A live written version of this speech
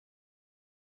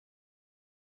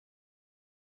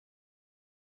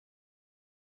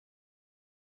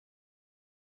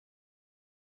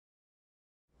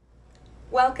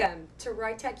Welcome to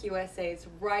Ridata USA's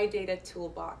Ridata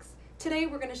Toolbox. Today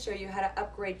we're going to show you how to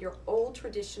upgrade your old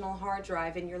traditional hard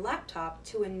drive in your laptop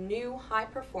to a new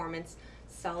high-performance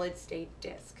solid-state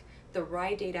disk, the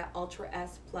Ridata Ultra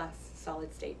S Plus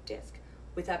solid-state disk,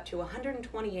 with up to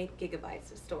 128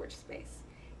 gigabytes of storage space.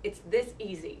 It's this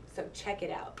easy, so check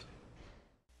it out.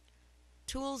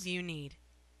 Tools you need: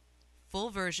 full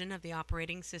version of the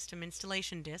operating system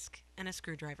installation disk and a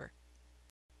screwdriver.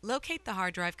 Locate the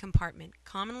hard drive compartment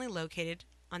commonly located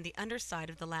on the underside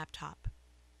of the laptop.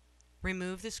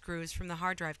 Remove the screws from the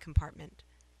hard drive compartment.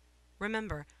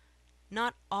 Remember,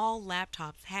 not all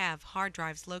laptops have hard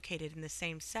drives located in the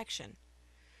same section,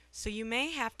 so you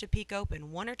may have to peek open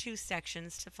one or two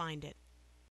sections to find it.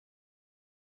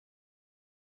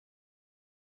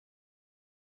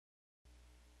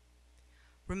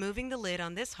 Removing the lid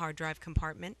on this hard drive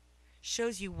compartment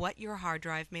shows you what your hard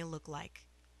drive may look like.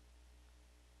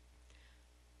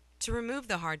 To remove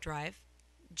the hard drive,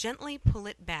 gently pull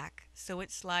it back so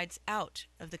it slides out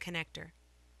of the connector.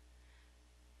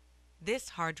 This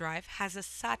hard drive has a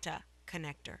SATA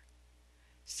connector,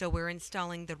 so we're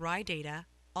installing the Ridata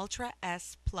Ultra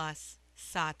S Plus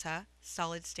SATA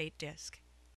solid-state disk.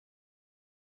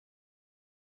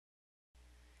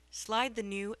 Slide the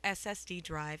new SSD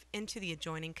drive into the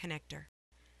adjoining connector.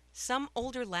 Some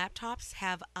older laptops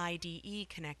have IDE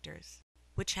connectors,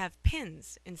 which have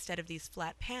pins instead of these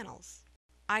flat panels.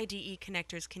 IDE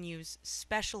connectors can use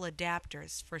special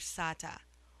adapters for SATA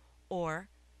or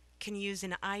can use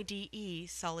an IDE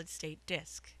solid-state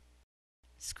disk.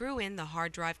 Screw in the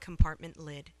hard drive compartment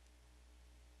lid.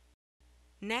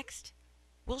 Next,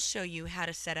 we'll show you how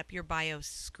to set up your BIOS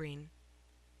screen.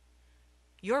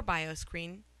 Your BIOS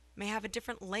screen may have a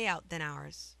different layout than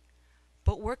ours,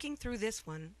 but working through this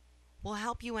one will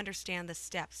help you understand the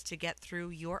steps to get through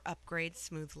your upgrade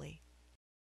smoothly.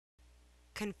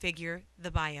 Configure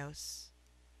the BIOS.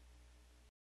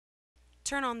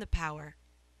 Turn on the power.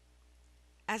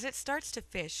 As it starts to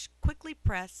fish, quickly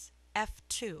press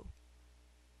F2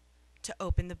 to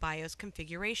open the BIOS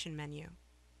configuration menu.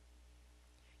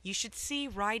 You should see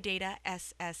Ridata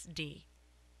SSD.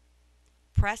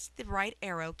 Press the right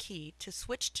arrow key to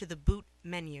switch to the boot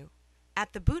menu.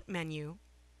 At the boot menu,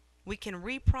 we can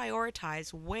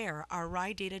reprioritize where our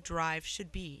Ridata drive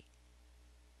should be,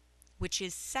 which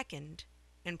is second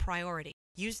in priority.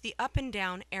 Use the up and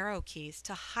down arrow keys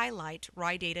to highlight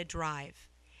Ridata drive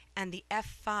and the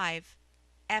F5,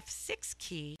 F6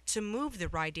 key to move the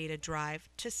Ridata drive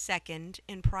to second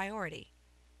in priority.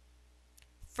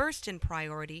 First in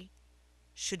priority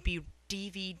should be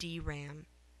DVD RAM,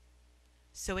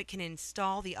 so it can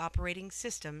install the operating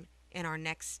system in our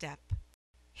next step.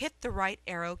 Hit the right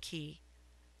arrow key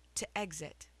to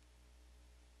exit.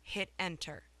 Hit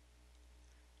Enter.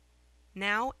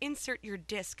 Now insert your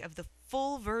disk of the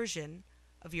full version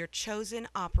of your chosen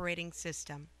operating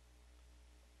system.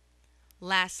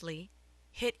 Lastly,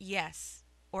 hit Yes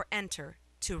or Enter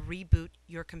to reboot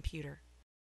your computer.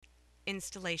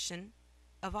 Installation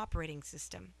of operating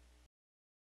system.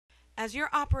 As your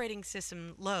operating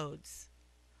system loads,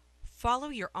 follow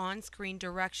your on-screen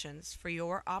directions for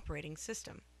your operating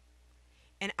system.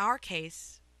 In our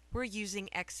case, we're using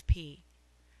XP,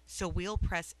 so we'll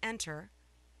press Enter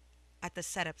at the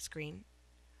setup screen,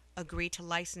 agree to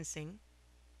licensing,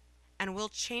 and we'll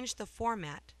change the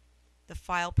format, the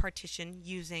file partition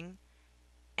using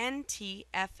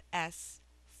NTFS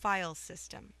file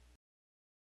system.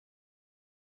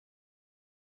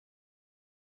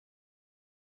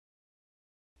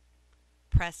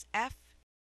 Press F.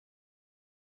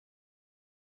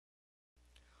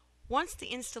 Once the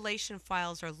installation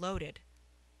files are loaded,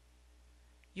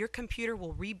 your computer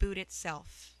will reboot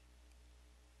itself,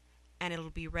 and it'll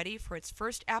be ready for its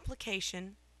first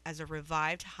application as a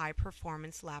revived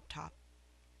high-performance laptop.